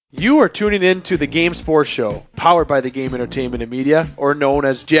You are tuning in to the Game Sports Show, powered by the Game Entertainment and Media, or known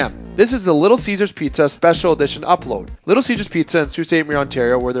as GEM. This is the Little Caesars Pizza Special Edition upload. Little Caesars Pizza in Sault Ste. Marie,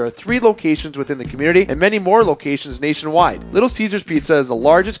 Ontario, where there are 3 locations within the community and many more locations nationwide. Little Caesars Pizza is the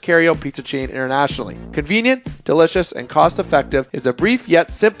largest carry-out pizza chain internationally. Convenient, delicious, and cost-effective is a brief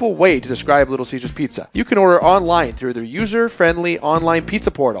yet simple way to describe Little Caesars Pizza. You can order online through their user-friendly online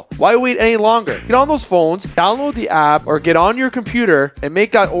pizza portal. Why wait any longer? Get on those phones, download the app, or get on your computer and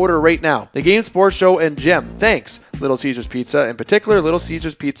make that order right now. The Game Sports Show and GEM thanks Little Caesars Pizza, in particular Little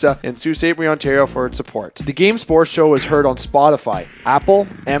Caesars Pizza in Sault Ste. Marie, Ontario, for its support. The Game Sports Show is heard on Spotify, Apple,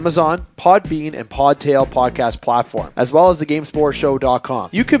 Amazon, Podbean, and Podtail podcast platform, as well as thegamesportshow.com.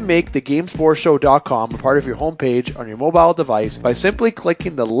 You can make thegamesportshow.com a part of your homepage on your mobile device by simply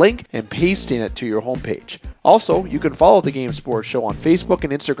clicking the link and pasting it to your homepage. Also, you can follow the Game Sports Show on Facebook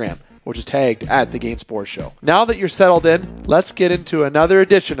and Instagram, which is tagged at the Game Sports Show. Now that you're settled in, let's get into another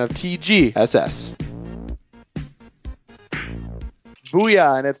edition of TGSS.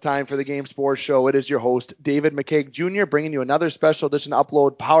 Booyah, and it's time for the Game Sports Show. It is your host, David McCaig Jr., bringing you another special edition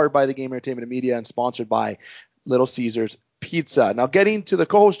upload powered by the Game Entertainment and Media and sponsored by Little Caesars Pizza. Now, getting to the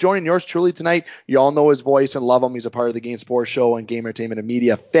co-host joining yours truly tonight, you all know his voice and love him. He's a part of the Game Sports Show and Game Entertainment and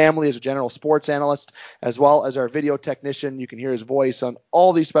Media family as a general sports analyst, as well as our video technician. You can hear his voice on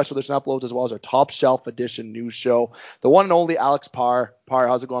all these special edition uploads, as well as our top shelf edition news show. The one and only Alex Parr. Parr,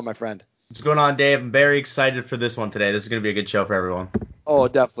 how's it going, my friend? What's going on, Dave? I'm very excited for this one today. This is going to be a good show for everyone. Oh,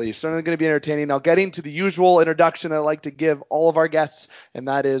 definitely. Certainly going to be entertaining. Now, getting to the usual introduction I like to give all of our guests, and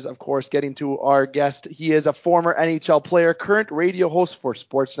that is, of course, getting to our guest. He is a former NHL player, current radio host for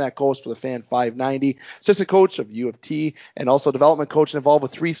Sportsnet Coast for the Fan590, assistant coach of U of T, and also development coach involved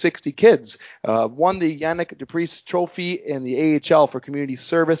with 360 Kids. Won the Yannick Duprice Trophy in the AHL for community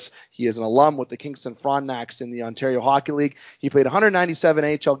service. He is an alum with the Kingston Frontenacs in the Ontario Hockey League. He played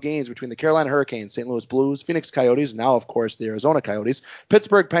 197 AHL games between the Carolina Hurricanes, St. Louis Blues, Phoenix Coyotes, and now, of course, the Arizona Coyotes,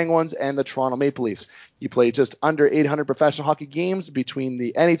 Pittsburgh Penguins, and the Toronto Maple Leafs. He played just under 800 professional hockey games between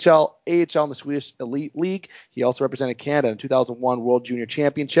the NHL, AHL, and the Swedish Elite League. He also represented Canada in 2001 World Junior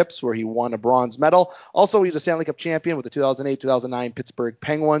Championships, where he won a bronze medal. Also, he's a Stanley Cup champion with the 2008-2009 Pittsburgh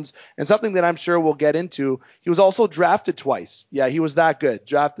Penguins. And something that I'm sure we'll get into, he was also drafted twice. Yeah, he was that good.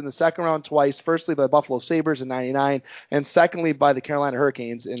 Drafted in the second round twice, firstly by the Buffalo Sabres in 99, and secondly by the Carolina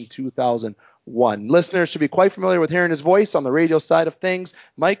Hurricanes in 2001. Listeners should be quite familiar with hearing his voice on the radio side of things.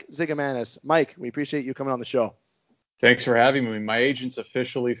 Mike Zigomanis. Mike, we appreciate you coming on the show. Thanks for having me. My agent's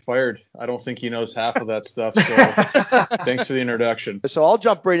officially fired. I don't think he knows half of that stuff, so thanks for the introduction. So I'll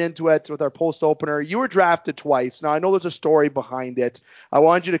jump right into it with our post opener. You were drafted twice. Now, I know there's a story behind it. I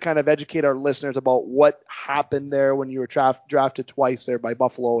wanted you to kind of educate our listeners about what happened there when you were drafted twice there by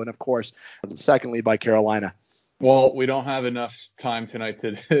Buffalo and, of course, secondly by Carolina. Well, we don't have enough time tonight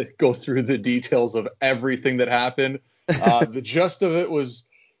to go through the details of everything that happened. The gist of it was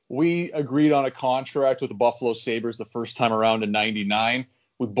we agreed on a contract with the Buffalo Sabres the first time around in 99.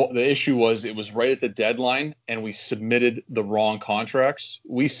 The issue was it was right at the deadline, and we submitted the wrong contracts.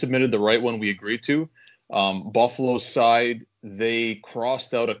 We submitted the right one we agreed to. Buffalo's side, they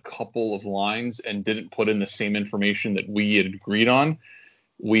crossed out a couple of lines and didn't put in the same information that we had agreed on.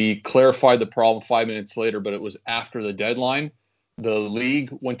 We clarified the problem 5 minutes later, but it was after the deadline. The league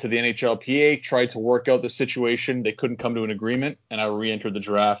went to the NHLPA, tried to work out the situation. They couldn't come to an agreement, and I re-entered the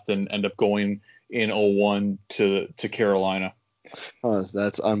draft and ended up going in 01 to Carolina. Oh,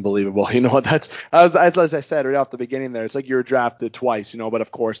 that's unbelievable. You know, that's as I said right off the beginning there. It's like you were drafted twice, you know, but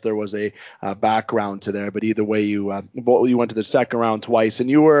of course there was a background to there. But either way, you went to the second round twice, and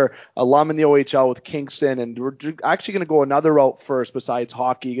you were alum in the OHL with Kingston, and we're actually going to go another route first besides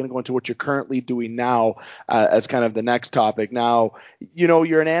hockey. You're going to go into what you're currently doing now as kind of the next topic. Now, you know,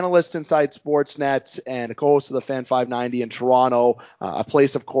 you're an analyst inside Sportsnet and a co-host of the Fan590 in Toronto, a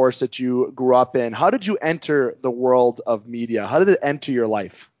place, of course, that you grew up in. How did you enter the world of media? How did it enter your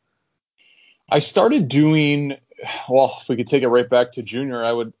life? I started doing, well, if we could take it right back to junior,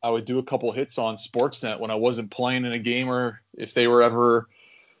 I would do a couple hits on Sportsnet when I wasn't playing in a game, or if they were ever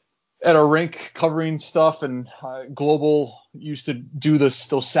at a rink covering stuff. And Global used to do those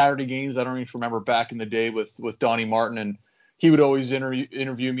Saturday games. I don't even remember back in the day with Donnie Martin, and he would always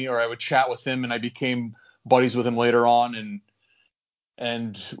interview me, or I would chat with him, and I became buddies with him later on,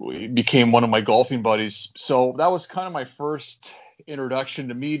 and we became one of my golfing buddies. So that was kind of my first introduction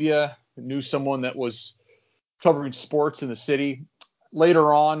to media. I knew someone that was covering sports in the city.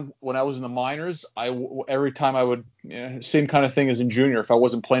 Later on, when I was in the minors, every time I would, same kind of thing as in junior, if I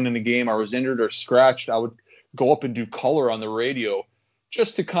wasn't playing in a game, I was injured or scratched, I would go up and do color on the radio.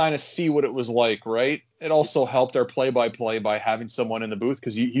 just to kind of see what it was like, right? It also helped our play-by-play by having someone in the booth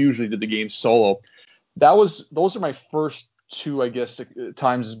because he usually did the game solo. Those are my first two, I guess,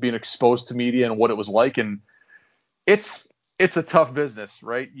 times being exposed to media and what it was like. And it's a tough business,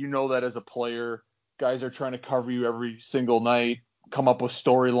 right? You know that as a player, guys are trying to cover you every single night, come up with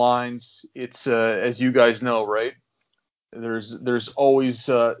storylines. It's as you guys know, right? There's always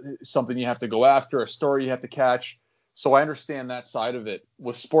something you have to go after, a story you have to catch. So I understand that side of it.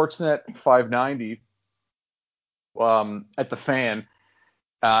 With Sportsnet 590 at the Fan,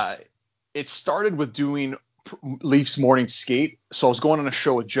 it started with doing Leafs morning skate. So I was going on a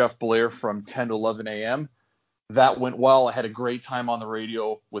show with Jeff Blair from 10 to 11 a.m. That went well. I had a great time on the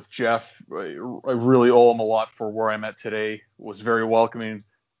radio with Jeff. I really owe him a lot for where I'm at today. Was very welcoming.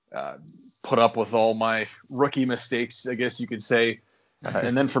 Put up with all my rookie mistakes, I guess you could say.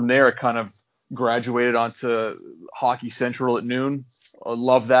 And then from there, it kind of graduated onto Hockey Central at noon. I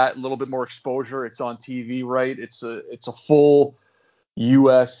love that. A little bit more exposure. It's on TV, right? It's a full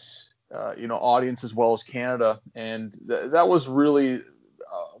U.S. Audience as well as Canada, and that was really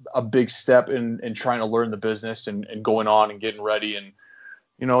a big step in trying to learn the business and going on and getting ready. And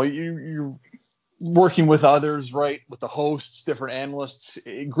you're working with others, right? With the hosts, different analysts,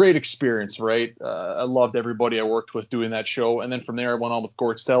 great experience, right? I loved everybody I worked with doing that show. And then from there, I went on with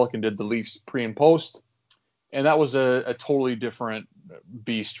Gord Stellick and did the Leafs pre and post. And that was a totally different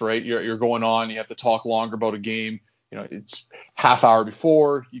beast, right? You're going on, you have to talk longer about a game. It's half hour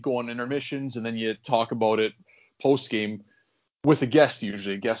before, you go on intermissions, and then you talk about it post game with a guest,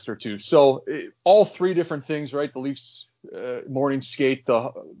 usually a guest or two. So all three different things, right? The Leafs morning skate,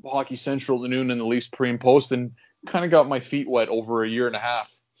 the Hockey Central at noon, and the Leafs pre and post, and kind of got my feet wet over a year and a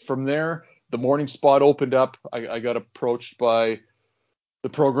half. From there, the morning spot opened up. I got approached by the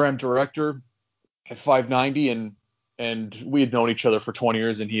program director at 590, and we had known each other for 20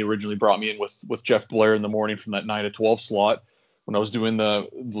 years, and he originally brought me in with Jeff Blair in the morning from that 9 to 12 slot when I was doing the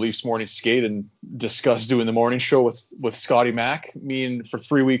Leafs morning skate, and discussed doing the morning show with Scotty Mack. For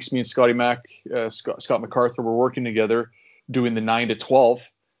 3 weeks, me and Scotty Mack, Scott MacArthur were working together doing the 9 to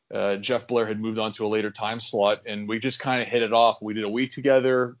 12. Jeff Blair had moved on to a later time slot, and we just kind of hit it off. We did a week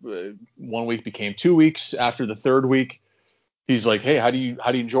together. 1 week became 2 weeks. After the third week, he's like, "Hey, how do you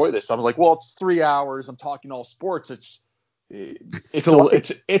enjoy this?" I was like, "Well, it's 3 hours. I'm talking all sports. It's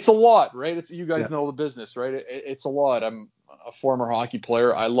a lot, right? You guys know the business, right? It's a lot. I'm a former hockey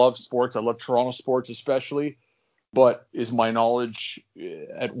player. I love sports. I love Toronto sports especially. But is my knowledge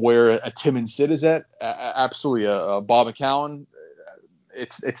at where a Tim and Sid is at? Absolutely. Bob McCown,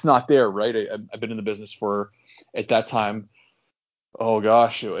 it's not there, right? I've been in the business for, at that time, oh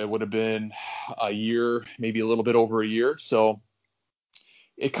gosh, it would have been a year, maybe a little bit over a year. So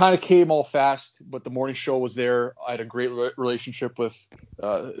it kind of came all fast, but the morning show was there. I had a great relationship with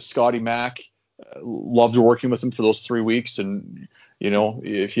Scotty Mack. Loved working with him for those 3 weeks. And,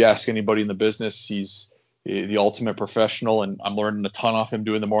 if you ask anybody in the business, he's the ultimate professional, and I'm learning a ton off him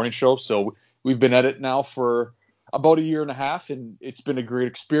doing the morning show. So we've been at it now for about a year and a half, and it's been a great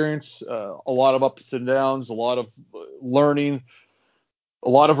experience. A lot of ups and downs, a lot of learning, a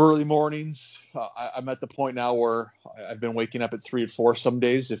lot of early mornings. I'm at the point now where I've been waking up at 3 and 4 some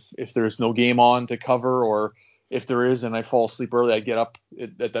days if there's no game on to cover, or if there is and I fall asleep early, I get up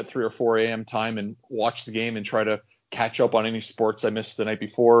at that 3 or 4 a.m. time and watch the game and try to catch up on any sports I missed the night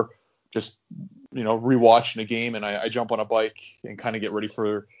before. Just, rewatching a game, and I jump on a bike and kind of get ready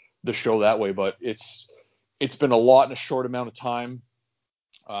for the show that way. But it's been a lot in a short amount of time.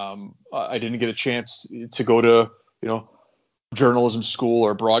 I didn't get a chance to go to, journalism school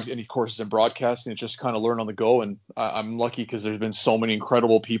or any courses in broadcasting. It's just kind of learn on the go. And I'm lucky because there's been so many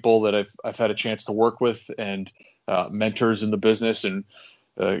incredible people that I've had a chance to work with, and mentors in the business, and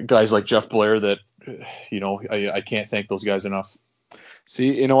guys like Jeff Blair that, I can't thank those guys enough.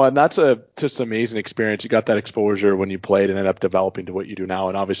 See, and that's just amazing experience. You got that exposure when you played and ended up developing to what you do now.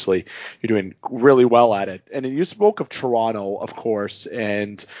 And obviously you're doing really well at it. And then you spoke of Toronto, of course,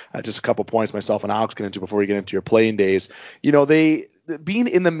 and just a couple points myself and Alex get into before we get into your playing days. They being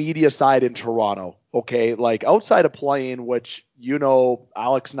in the media side in Toronto, okay, like outside of playing, which,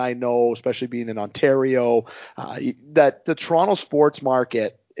 Alex and I know, especially being in Ontario, that the Toronto sports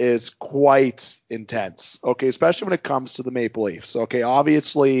market is quite intense, okay, especially when it comes to the Maple Leafs. Okay,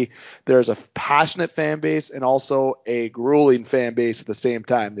 obviously there's a passionate fan base and also a grueling fan base at the same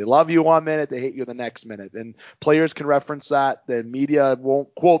time. They love you 1 minute, they hate you the next minute, and players can reference that. The media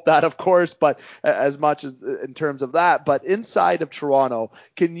won't quote that, of course, but as much as in terms of that. But inside of Toronto,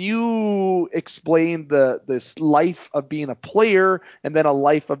 can you explain this life of being a player and then a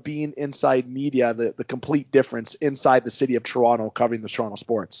life of being inside media, the complete difference inside the city of Toronto covering the Toronto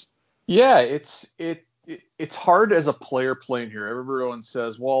sports? Yeah, it's hard as a player playing here. Everyone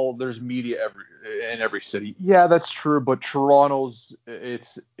says, well, there's media in every city. Yeah, that's true, but Toronto's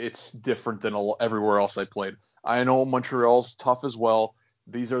it's different than everywhere else I played. I know Montreal's tough as well.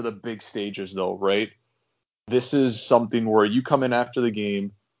 These are the big stages though, right? This is something where you come in after the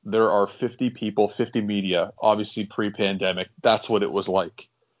game, there are 50 people, 50 media, obviously pre-pandemic. That's what it was like.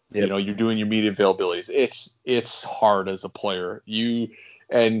 Yep. You know, you're doing your media availabilities. It's hard as a player. You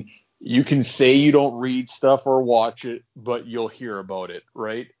can say you don't read stuff or watch it, but you'll hear about it,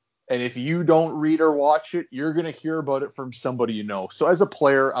 right? And if you don't read or watch it, you're going to hear about it from somebody you know. So as a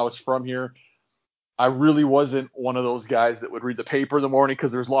player, I was from here. I really wasn't one of those guys that would read the paper in the morning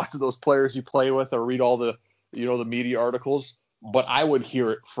because there's lots of those players you play with or read all the media articles. But I would hear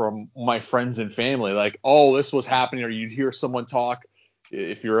it from my friends and family, like, oh, this was happening, or you'd hear someone talk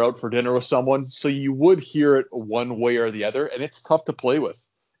if you're out for dinner with someone. So you would hear it one way or the other, and it's tough to play with.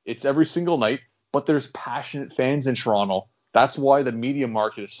 It's every single night, but there's passionate fans in Toronto. That's why the media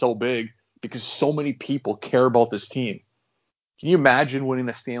market is so big, because so many people care about this team. Can you imagine winning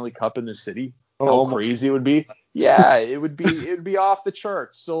the Stanley Cup in this city? How crazy it would be? Yeah, it would be off the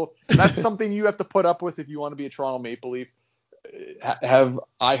charts. So that's something you have to put up with if you want to be a Toronto Maple Leaf. Have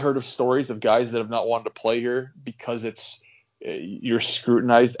I heard of stories of guys that have not wanted to play here because you're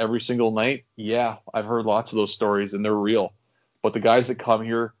scrutinized every single night? Yeah, I've heard lots of those stories, and they're real. But the guys that come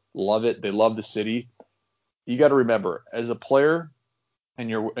here love it. They love the city. You got to remember, as a player,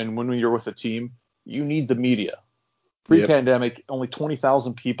 and when you're with a team, you need the media. Pre-pandemic, only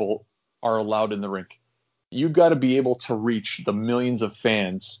 20,000 people are allowed in the rink. You've got to be able to reach the millions of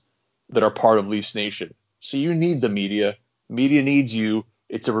fans that are part of Leafs Nation. So you need the media. Media needs you.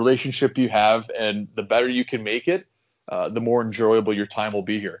 It's a relationship you have, and the better you can make it, the more enjoyable your time will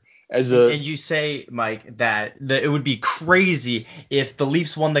be here. And you say, Mike, that it would be crazy if the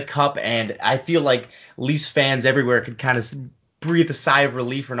Leafs won the cup, and I feel like Leafs fans everywhere could kind of breathe a sigh of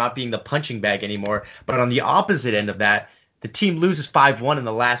relief for not being the punching bag anymore. But on the opposite end of that, the team loses 5-1 in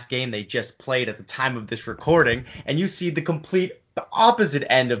the last game they just played at the time of this recording, and you see the complete opposite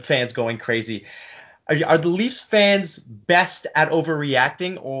end of fans going crazy. Are the Leafs fans best at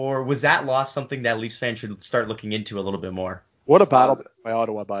overreacting, or was that loss something that Leafs fans should start looking into a little bit more? What a battle by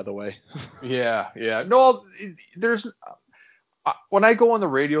Ottawa, by the way. Yeah. No, when I go on the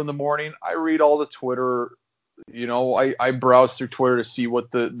radio in the morning, I read all the Twitter. I browse through Twitter to see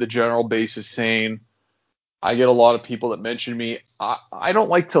what the general base is saying. I get a lot of people that mention me. I don't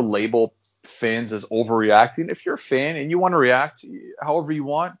like to label fans as overreacting. If you're a fan and you want to react however you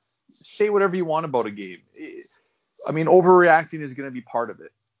want, say whatever you want about a game. I mean, overreacting is going to be part of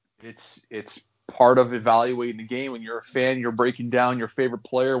it. It's part of evaluating the game. When you're a fan, you're breaking down your favorite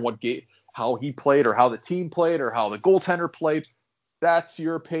player, how he played, or how the team played, or how the goaltender played. That's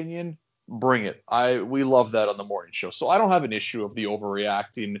your opinion. Bring it. We love that on the morning show. So I don't have an issue of the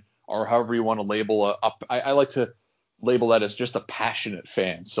overreacting, or however you want to label I like to label that as just a passionate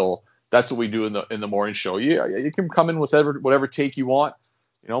fan. So that's what we do in the morning show. Yeah, you can come in with whatever take you want.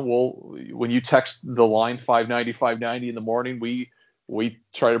 When you text the line 590 in the morning, we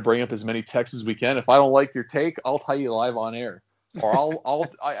try to bring up as many texts as we can. If I don't like your take, I'll tell you live on air. Or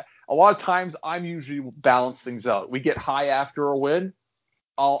a lot of times I'm usually balance things out. We get high after a win.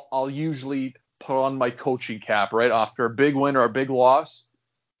 I'll usually put on my coaching cap right after a big win or a big loss.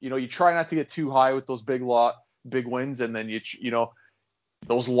 You try not to get too high with those big wins, and then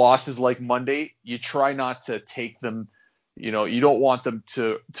those losses like Monday, you try not to take them. You don't want them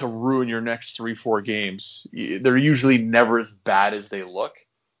to ruin your next 3-4 games. They're usually never as bad as they look.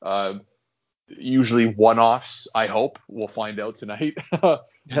 Usually one-offs, I hope. We'll find out tonight.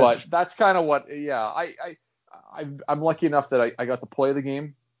 But that's kind of what, I'm lucky enough that I got to play the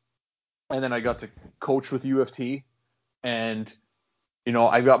game, and then I got to coach with UFT, and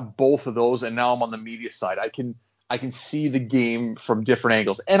I got both of those, and now I'm on the media side. I can see the game from different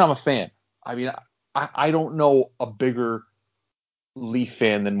angles, and I'm a fan. I mean, I don't know a bigger Leaf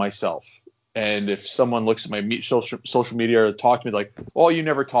fan than myself. And if someone looks at my social media or talk to me like, "Oh, you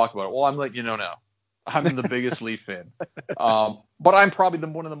never talk about it," well, I'm letting you know now. I'm the biggest Leaf fan. But I'm probably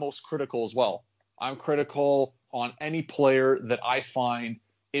one of the most critical as well. I'm critical on any player that I find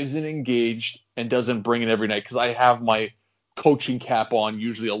isn't engaged and doesn't bring it every night, because I have my coaching cap on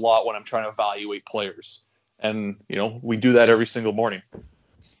usually a lot when I'm trying to evaluate players. And, we do that every single morning.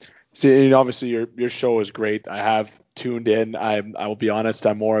 See, obviously your show is great. I have tuned in. I will be honest,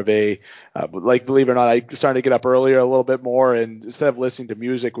 I'm more of a believe it or not, I started to get up earlier a little bit more, and instead of listening to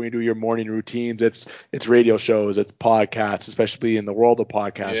music when you do your morning routines, it's radio shows, it's podcasts, especially in the world of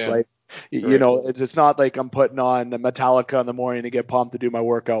podcasts, right? It's not like I'm putting on the Metallica in the morning to get pumped to do my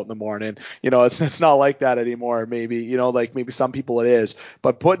workout in the morning. It's not like that anymore. Maybe, maybe some people it is,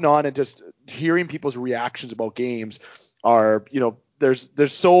 but putting on and just hearing people's reactions about games are,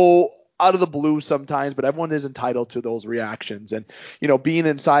 there's so out of the blue sometimes, but everyone is entitled to those reactions. And, being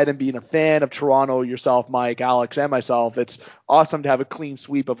inside and being a fan of Toronto, yourself, Mike, Alex, and myself, it's awesome to have a clean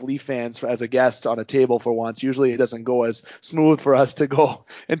sweep of Leaf fans as a guest on a table for once. Usually it doesn't go as smooth for us to go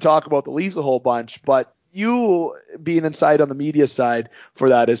and talk about the Leafs a whole bunch, but you being inside on the media side for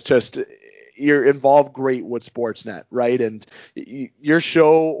that is just, you're involved great with Sportsnet, right? And your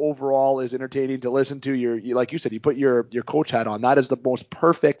show overall is entertaining to listen to. Like you said, you put your coach hat on. That is the most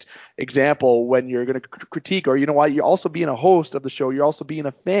perfect example when you're going to critique, or you're also being a host of the show. You're also being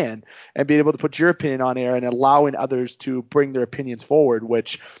a fan and being able to put your opinion on air and allowing others to bring their opinions forward,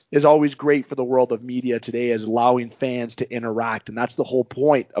 which is always great for the world of media today, is allowing fans to interact. And that's the whole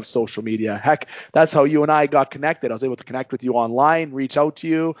point of social media. Heck, that's how you and I got connected. I was able to connect with you online, reach out to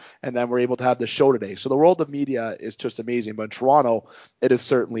you, and then we're able to have the show today. So the world of media is just amazing, but in Toronto, it is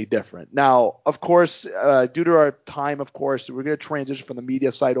certainly different. Now, of course, due to our time, of course, we're going to transition from the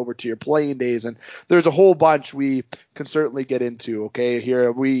media side over to your playing days, and there's a whole bunch we can certainly get into. Okay, here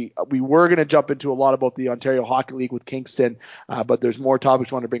we were going to jump into a lot about the Ontario Hockey League with Kingston, but there's more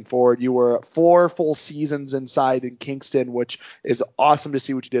topics we want to bring forward. You were 4 full seasons inside in Kingston, which is awesome to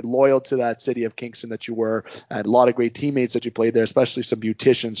see what you did, loyal to that city of Kingston that you were, and a lot of great teammates that you played there, especially some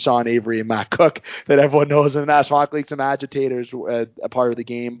beauticians, Sean Avery and Matt Cook, that everyone knows in the National Hockey League, some agitators, a part of the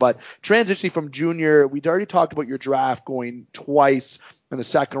game. But transitioning from junior, we'd already talked about your draft going twice in the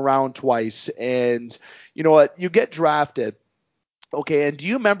second round twice. And you know what? You get drafted. Okay, and do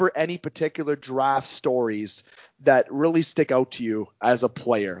you remember any particular draft stories that really stick out to you as a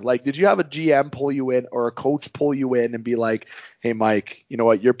player? Like, did you have a GM pull you in or a coach pull you in and be like, hey, Mike, you know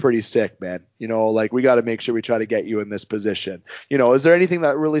what? You're pretty sick, man. We got to make sure we try to get you in this position. Is there anything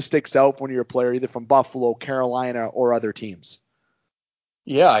that really sticks out when you're a player, either from Buffalo, Carolina, or other teams?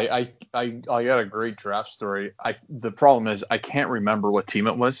 Yeah, I got a great draft story. The problem is I can't remember what team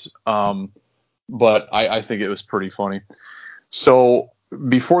it was, but I think it was pretty funny. So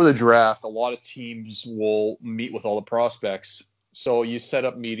before the draft, a lot of teams will meet with all the prospects. So you set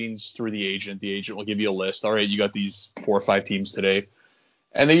up meetings through the agent. The agent will give you a list. All right, you got these 4 or 5 teams today.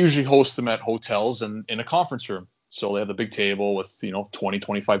 And they usually host them at hotels and in a conference room. So they have the big table with, 20,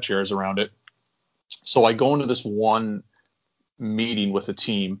 25 chairs around it. So I go into this one meeting with a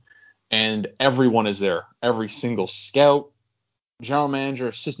team, and everyone is there. Every single scout, general manager,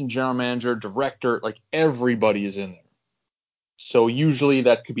 assistant general manager, director, like everybody is in there. So usually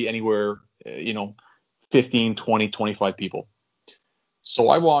that could be anywhere, 15, 20, 25 people. So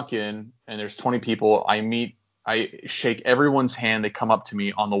I walk in and there's 20 people. I shake everyone's hand. They come up to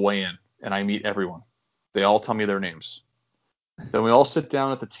me on the way in and I meet everyone. They all tell me their names. Then we all sit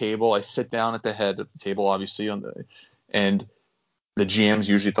down at the table. I sit down at the head of the table, obviously, and the GM's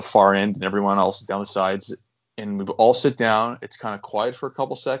usually at the far end and everyone else down the sides. And we all sit down. It's kind of quiet for a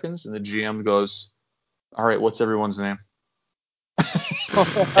couple seconds. And the GM goes, all right, what's everyone's name?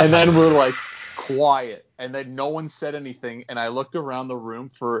 And then we're like quiet, and then no one said anything. And I looked around the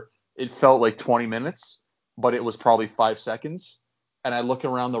room it felt like 20 minutes, but it was probably 5 seconds. And I look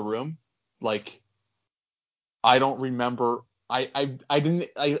around the room like I don't remember. I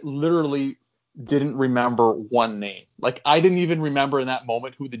literally didn't remember one name. Like I didn't even remember in that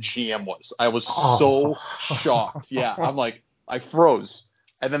moment who the GM was. I was so shocked. Yeah, I'm like, I froze,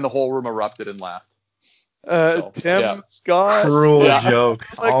 and then the whole room erupted and laughed. Tim Scott. Cruel joke.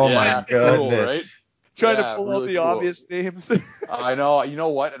 My goodness. Cool, right? Trying to pull out the cool. obvious names. I know. You know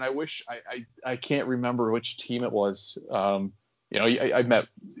what? And I wish I can't remember which team it was. I met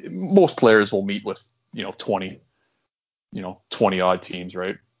most players will meet with 20 odd teams,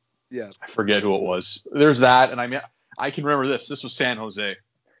 right? Yeah. I forget who it was. There's that, and I can remember this. This was San Jose.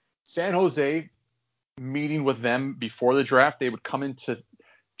 San Jose, meeting with them before the draft, they would come into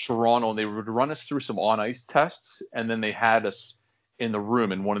Toronto and they would run us through some on ice tests, and then they had us in the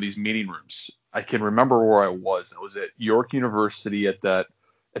room in one of these meeting rooms. I can remember where I was. I was at York University at the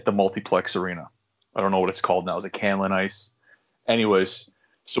multiplex arena. I don't know what it's called now. It was at Canlin Ice. Anyways,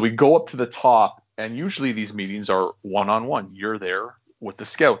 so we go up to the top, and usually these meetings are one-on-one. You're there, with the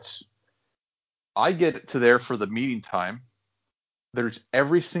scouts. I get to there for the meeting time. There's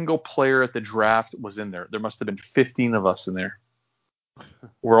every single player at the draft was in there. There must have been 15 of us in there.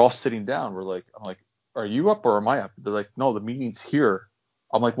 We're all sitting down. I'm like, are you up or am I up? They're like, no, the meeting's here.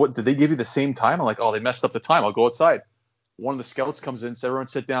 I'm like, what? Did they give you the same time? I'm like, oh, they messed up the time. I'll go outside. One of the scouts comes in, says, everyone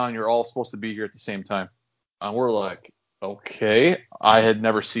sit down. You're all supposed to be here at the same time. And we're like, okay. I had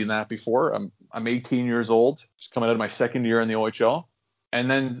never seen that before. I'm 18 years old, just coming out of my second year in the OHL. And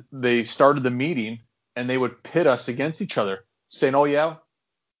then they started the meeting, and they would pit us against each other, saying, oh, yeah,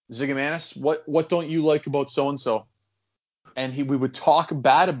 Zigomanis, what don't you like about so-and-so? And we would talk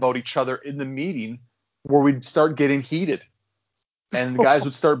bad about each other in the meeting where we'd start getting heated. And the guys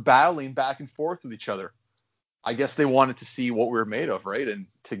would start battling back and forth with each other. I guess they wanted to see what we were made of, right? And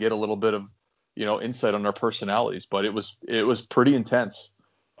to get a little bit of, insight on our personalities. But it was pretty intense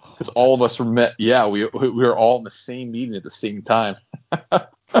because all of us were met. Yeah, we were all in the same meeting at the same time.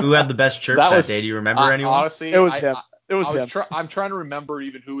 Who had the best chirps that day? Do you remember anyone? Honestly, it was him. It was him. I'm trying to remember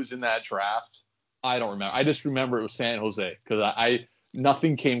even who was in that draft. I don't remember. I just remember it was San Jose because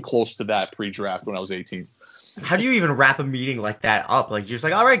nothing came close to that pre-draft when I was 18. How do you even wrap a meeting like that up? Like, you're just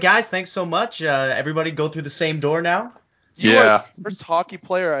like, all right, guys, thanks so much. Everybody go through the same door now. You are the first hockey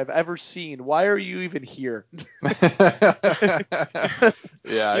player I've ever seen. Why are you even here?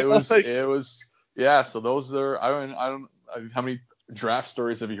 Yeah, it was. Yeah, so those are. I don't. How many draft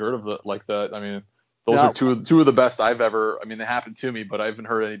stories have you heard of like that? I mean, those are two of the best I've ever. I mean, they happened to me, but I haven't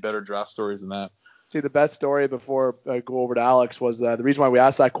heard any better draft stories than that. See, the best story before I go over to Alex was the reason why we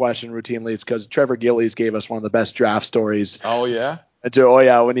asked that question routinely is because Trevor Gillies gave us one of the best draft stories. Oh, yeah?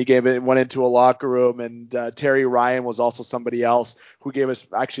 When he went into a locker room, and Terry Ryan was also somebody else who gave us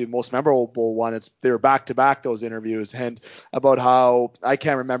actually the most memorable one. They were back to back, those interviews, and about how I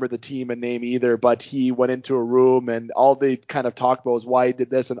can't remember the team and name either, but he went into a room and all they kind of talked about was why he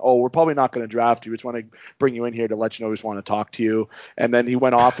did this, and we're probably not going to draft you. We just want to bring you in here to let you know we just want to talk to you. And then he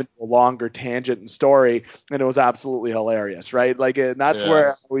went off into a longer tangent and story, and it was absolutely hilarious, right? Like, and that's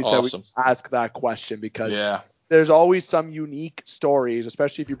where we said we ask that question because. Yeah. There's always some unique stories,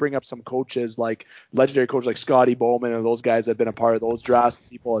 especially if you bring up some coaches like legendary coaches like Scotty Bowman and those guys that have been a part of those drafts.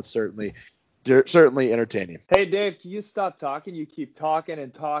 People, it's certainly entertaining. Hey, Dave, can you stop talking? You keep talking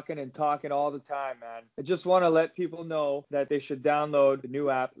and talking and talking all the time, man. I just want to let people know that they should download the new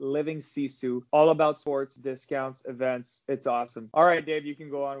app, Living Sisu, all about sports, discounts, events. It's awesome. All right, Dave, you can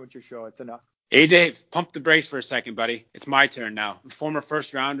go on with your show. It's enough. Hey, Dave, pump the brakes for a second, buddy. It's my turn now. Former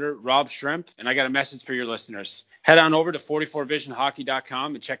first-rounder Rob Shrimp, and I got a message for your listeners. Head on over to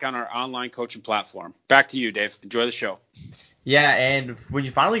 44visionhockey.com and check out our online coaching platform. Back to you, Dave. Enjoy the show. Yeah, and when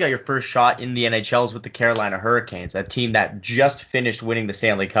you finally got your first shot in the NHLs with the Carolina Hurricanes, a team that just finished winning the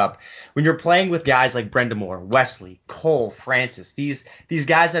Stanley Cup, when you're playing with guys like Brenda Moore, Wesley, Cole, Francis, these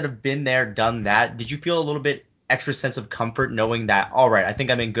guys that have been there, done that, did you feel a little bit extra sense of comfort knowing that, all right, I think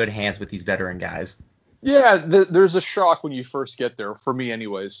I'm in good hands with these veteran guys? Yeah, there's a shock when you first get there, for me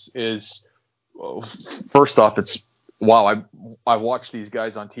anyways, first off, it's, wow, I've watched these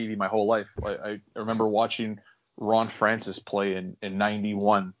guys on TV my whole life. I remember watching Ron Francis play in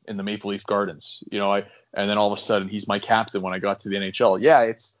 91 in the Maple Leaf Gardens, and then all of a sudden he's my captain when I got to the NHL.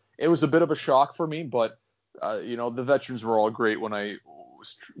 Yeah, it was a bit of a shock for me, but, the veterans were all great when I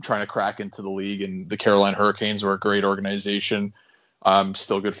was trying to crack into the league, and the Carolina Hurricanes were a great organization. I'm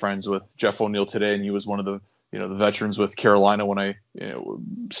still good friends with Jeff O'Neill today, and he was one of the the veterans with Carolina when I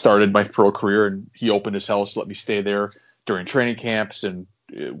started my pro career, and he opened his house, let me stay there during training camps and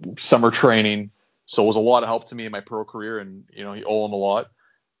summer training. So it was a lot of help to me in my pro career, and he owe him a lot.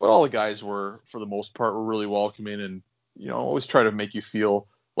 But all the guys were, for the most part, were really welcoming, and always try to make you feel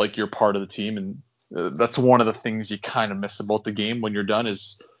like you're part of the team. And that's one of the things you kind of miss about the game when you're done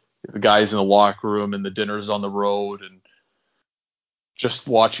is the guys in the locker room and the dinners on the road and just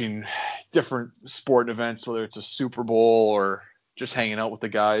watching different sport events, whether it's a Super Bowl or just hanging out with the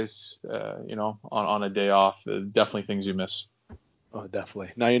guys, on a day off. Definitely things you miss. Oh,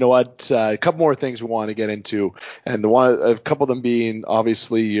 definitely. Now, you know what? A couple more things we want to get into, and a couple of them being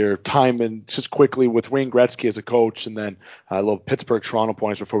obviously your time and just quickly with Wayne Gretzky as a coach, and then a little Pittsburgh Toronto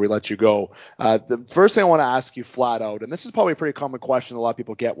points before we let you go. The first thing I want to ask you flat out, and this is probably a pretty common question a lot of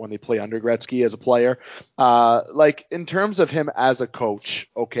people get when they play under Gretzky as a player, like in terms of him as a coach,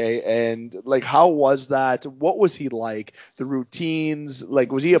 okay, and like how was that? What was he like? The routines,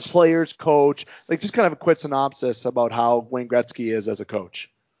 like was he a player's coach? Like just kind of a quick synopsis about how Wayne Gretzky is as a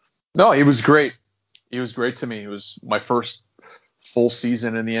coach. No, he was great. He was great to me. It was my first full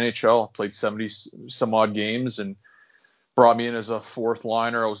season in the NHL. Played 70 some odd games, and brought me in as a fourth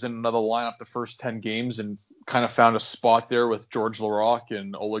liner. I was in another lineup the first 10 games and kind of found a spot there with George Larocque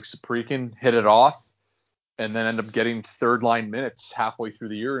and Oleg Saprikin, hit it off, and then ended up getting third line minutes halfway through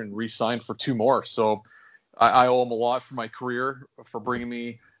the year and re-signed for 2 more. So I owe him a lot for my career, for bringing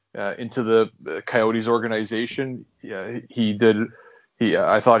me into the Coyotes organization. Yeah, he did.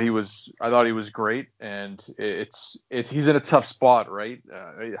 I thought he was great, and he's in a tough spot, right?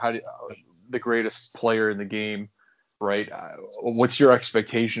 The greatest player in the game, right? What's your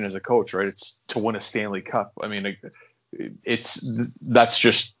expectation as a coach, right? It's to win a Stanley Cup. I mean, that's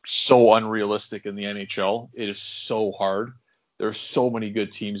just so unrealistic in the NHL. It is so hard. There's so many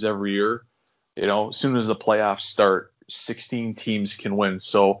good teams every year. As soon as the playoffs start, 16 teams can win.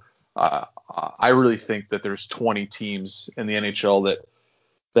 So I really think that there's 20 teams in the NHL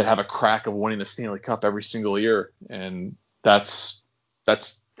that have a crack of winning the Stanley Cup every single year, and that's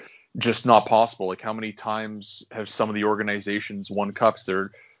just not possible. Like, how many times have some of the organizations won cups? The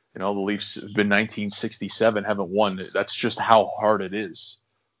Leafs have been 1967, haven't won. That's just how hard it is,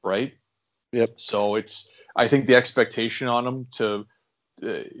 right? Yep. So I think the expectation on them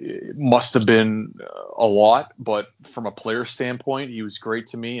must have been a lot, but from a player standpoint, he was great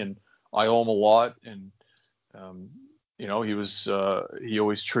to me, and I owe him a lot. And he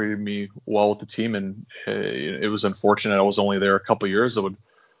always treated me well with the team, and it was unfortunate I was only there a couple of years. I would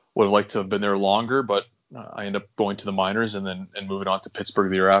have liked to have been there longer, but I ended up going to the minors and moving on to Pittsburgh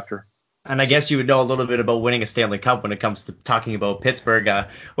the year after. And I guess you would know a little bit about winning a Stanley Cup when it comes to talking about Pittsburgh.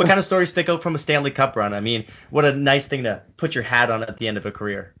 What kind of stories stick out from a Stanley Cup run? I mean, what a nice thing to put your hat on at the end of a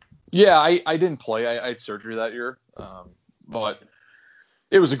career. Yeah, I didn't play. I had surgery that year, but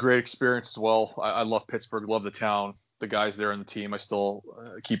it was a great experience as well. I love Pittsburgh, love the town, the guys there on the team. I still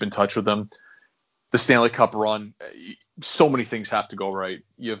keep in touch with them. The Stanley Cup run, so many things have to go right.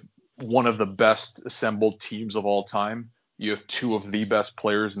 You have one of the best assembled teams of all time. You have 2 of the best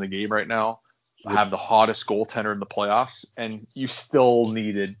players in the game right now. Have the hottest goaltender in the playoffs, and you still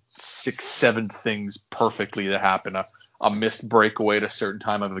needed 6-7 things perfectly to happen. A missed breakaway at a certain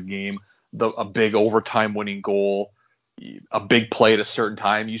time of a game, a big overtime winning goal, a big play at a certain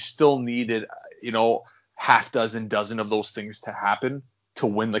time. You still needed, half dozen of those things to happen to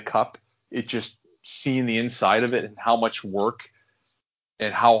win the cup. It just, seeing the inside of it and how much work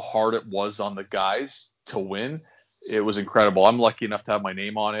and how hard it was on the guys to win, it was incredible. I'm lucky enough to have my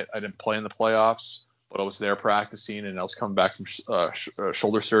name on it. I didn't play in the playoffs, but I was there practicing, and I was coming back from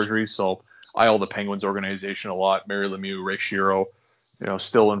shoulder surgery. So I owe the Penguins organization a lot. Mary Lemieux, Ray Shero,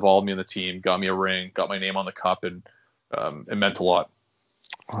 still involved me in the team, got me a ring, got my name on the cup, and it meant a lot.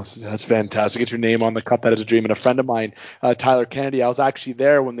 That's fantastic. Get your name on the cup. That is a dream. And a friend of mine, Tyler Kennedy, I was actually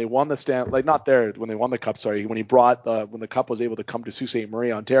there when they won the not there when they won the cup. Sorry, when he brought when the cup was able to come to Sault Ste.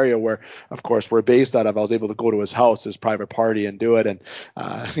 Marie, Ontario, where of course we're based out of. I was able to go to his house, his private party, and do it. And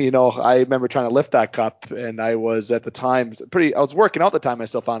I remember trying to lift that cup, and I was at the time I was working out at the time. I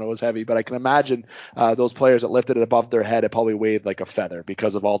still found it was heavy, but I can imagine those players that lifted it above their head, it probably weighed like a feather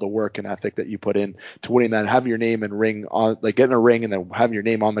because of all the work and ethic that you put in to winning that. And having your name and ring on, like getting a ring and then having your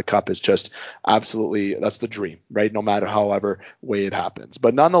name on the cup is just absolutely, that's the dream, right? No matter however way it happens.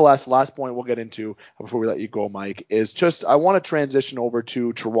 But nonetheless, last point we'll get into before we let you go, Mike, is just I want to transition over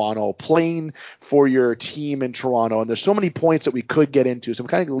to Toronto, playing for your team in Toronto. And there's so many points that we could get into, so I'm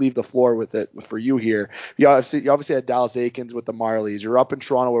kind of going to leave the floor with it for you here. You obviously had Dallas Eakins with the Marlies. You're up in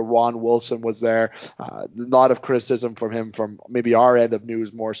Toronto where Ron Wilson was there. A lot of criticism from him from maybe our end of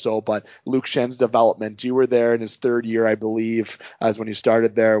news more so, but Luke Schen's development. You were there in his 3rd year, I believe, as when you started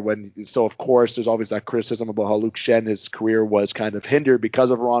there. So of course there's always that criticism about how Luke Schenn, his career was kind of hindered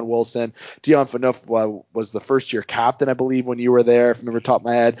because of Ron Wilson. Dion Phaneuf was the first-year captain, I believe, when you were there, if I remember top of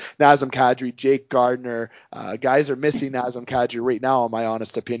my head. Nazem Kadri, Jake Gardner. Guys are missing Nazem Kadri right now, in my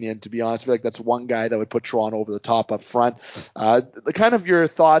honest opinion. To be honest, I feel like that's one guy that would put Toronto over the top up front. Kind of your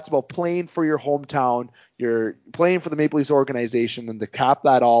thoughts about playing for your hometown, you're playing for the Maple Leafs organization, and to cap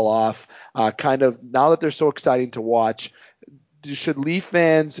that all off, kind of now that they're so exciting to watch, should Leaf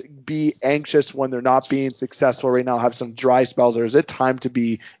fans be anxious when they're not being successful right now, have some dry spells, or is it time to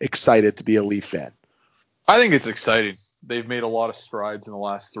be excited to be a Leaf fan? I think it's exciting. They've made a lot of strides in the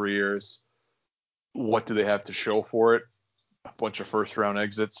last 3 years. What do they have to show for it? A bunch of first-round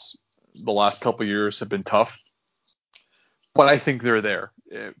exits. The last couple of years have been tough, but I think they're there.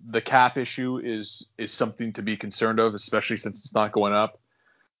 The cap issue is something to be concerned of, especially since it's not going up.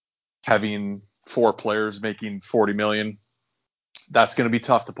 Having 4 players making $40 million, that's going to be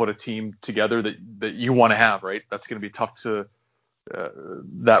tough to put a team together that you want to have, right? That's going to be tough to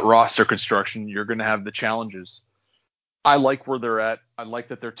that roster construction. You're going to have the challenges. I like where they're at. I like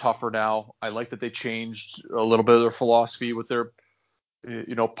that they're tougher now. I like that they changed a little bit of their philosophy with their,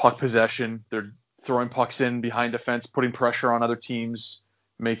 puck possession. They're throwing pucks in behind defense, putting pressure on other teams,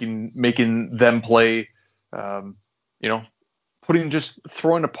 making them play.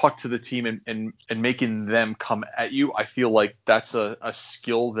 Throwing a puck to the team and making them come at you. I feel like that's a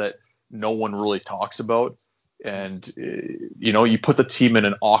skill that no one really talks about. And you put the team in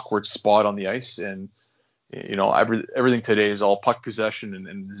an awkward spot on the ice, and everything today is all puck possession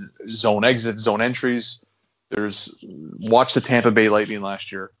and zone exits, zone entries. Watch the Tampa Bay Lightning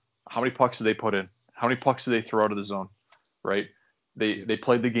last year. How many pucks did they put in? How many pucks did they throw out of the zone? Right? They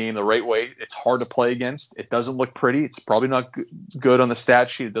played the game the right way. It's hard to play against. It doesn't look pretty. It's probably not good on the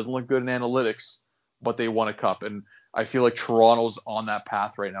stat sheet. It doesn't look good in analytics, but they won a cup. And I feel like Toronto's on that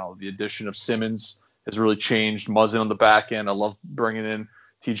path right now. The addition of Simmons has really changed. Muzzin on the back end. I love bringing in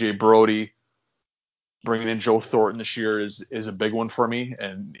TJ Brody. Bringing in Joe Thornton this year is a big one for me.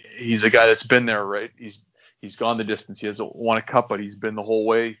 And he's a guy that's been there, right? He's gone the distance. He hasn't won a cup, but he's been the whole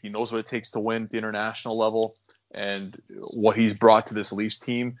way. He knows what it takes to win at the international level. And what he's brought to this Leafs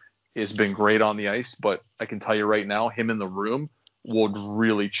team has been great on the ice. But I can tell you right now, him in the room would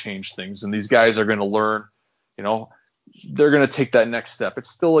really change things. And these guys are going to learn, they're going to take that next step. It's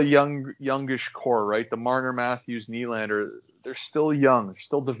still a youngish core, right? The Marner, Matthews, Nylander, they're still young. They're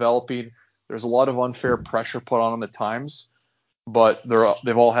still developing. There's a lot of unfair pressure put on them at times. But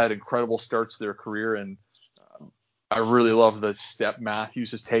they've all had incredible starts to their career. And I really love the step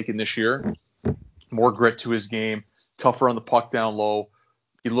Matthews has taken this year. More grit to his game, tougher on the puck down low.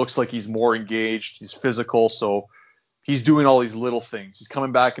 He looks like he's more engaged. He's physical, so he's doing all these little things. He's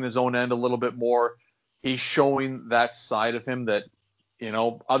coming back in his own end a little bit more. He's showing that side of him that,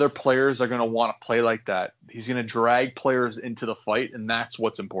 other players are going to want to play like that. He's going to drag players into the fight, and that's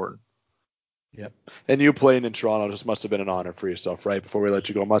what's important. Yep. And you playing in Toronto just must have been an honor for yourself, right? Before we let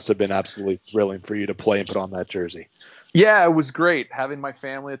you go, it must have been absolutely thrilling for you to play and put on that jersey. Yeah, it was great having my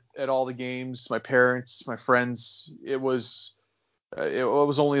family at all the games, my parents, my friends. It was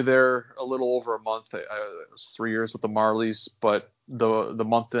only there a little over a month. It was 3 years with the Marlies, but the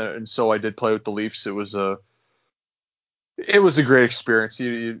month and so I did play with the Leafs. It was a great experience.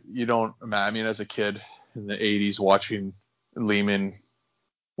 You don't imagine. I mean, as a kid in the 80s watching Lehman,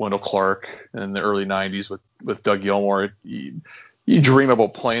 Wendell Clark in the early 90s with Doug Gilmour, you dream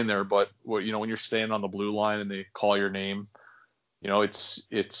about playing there, but when you're standing on the blue line and they call your name,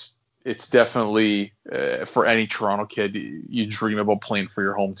 it's definitely for any Toronto kid, you dream about playing for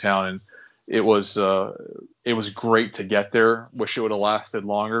your hometown. And it was great to get there. Wish it would have lasted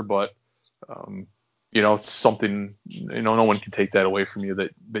longer, but it's something, no one can take that away from you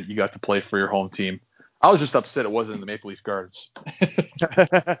that you got to play for your home team. I was just upset it wasn't in the Maple Leaf Gardens.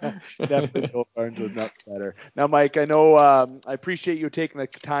 Definitely Bill Barnes was much better. Now, Mike, I know I appreciate you taking the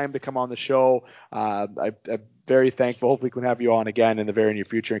time to come on the show. I'm very thankful. Hopefully we can have you on again in the very near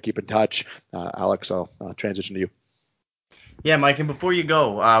future and keep in touch. Alex, I'll transition to you. Yeah, Mike, and before you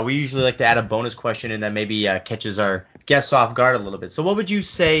go, we usually like to add a bonus question and that maybe catches our guests off guard a little bit. So what would you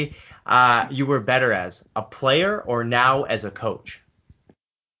say you were better as, a player or now as a coach?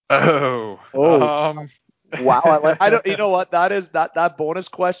 Wow. I don't. You know what? That is that bonus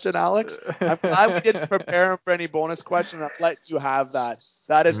question, Alex. I'm glad we didn't prepare him for any bonus question. I'll let you have that.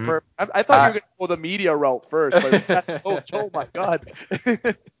 That is perfect. I thought you were going to go the media route first, but oh my God.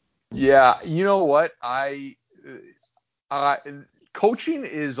 Yeah, you know what? Coaching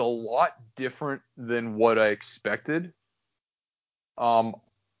is a lot different than what I expected. I'm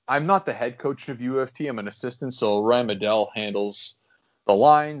not the head coach of UFT. I'm an assistant, so Ryan Medell handles the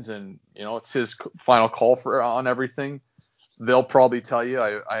lines, and it's his final call on everything. They'll probably tell you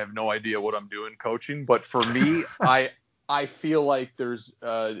I have no idea what I'm doing coaching, but for me, I feel like there's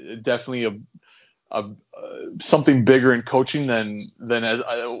definitely a something bigger in coaching than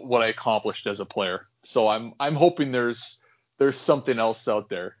what I accomplished as a player. So I'm hoping there's something else out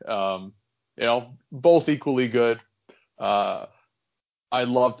there. Both equally good. I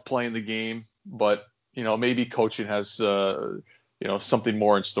loved playing the game, but maybe coaching has something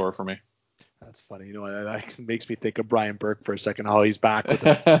more in store for me. That's funny. That makes me think of Brian Burke for a second, how he's back with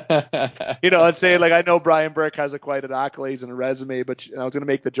it. And saying, like, I know Brian Burke has quite an accolades and a resume, but I was going to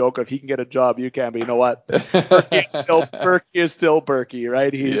make the joke of he can get a job, you can, but you know what? Berkey is still Berkey,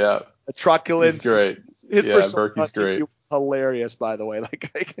 right? He's a truculent. He's great. Berkey's great. hilarious, by the way.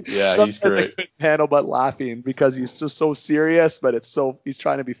 Yeah, he's sometimes I great. couldn't handle but laughing because he's just so serious, but he's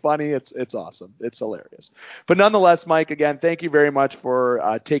trying to be funny. It's awesome. It's hilarious. But nonetheless, Mike, again, thank you very much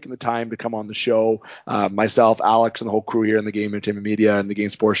for taking the time to come on the show. Myself, Alex, and the whole crew here in the Game Entertainment Media and the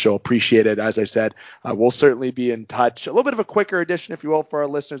Game Sports Show appreciate it. As I said, we'll certainly be in touch. A little bit of a quicker edition, if you will, for our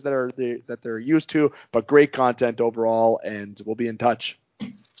listeners that they're used to, but great content overall, and we'll be in touch.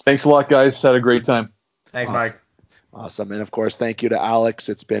 Thanks a lot, guys. Had a great time. Thanks, Awesome. Mike. Awesome. And of course, thank you to Alex.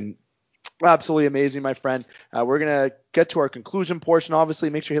 It's been absolutely amazing, my friend. We're going to get to our conclusion portion. Obviously,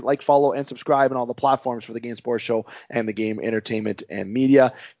 make sure you hit like, follow, and subscribe on all the platforms for the Game Sports Show and the Game Entertainment and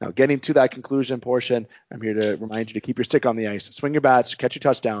Media. Now, getting to that conclusion portion, I'm here to remind you to keep your stick on the ice, swing your bats, catch your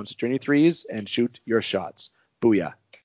touchdowns, drain your threes, and shoot your shots. Booyah.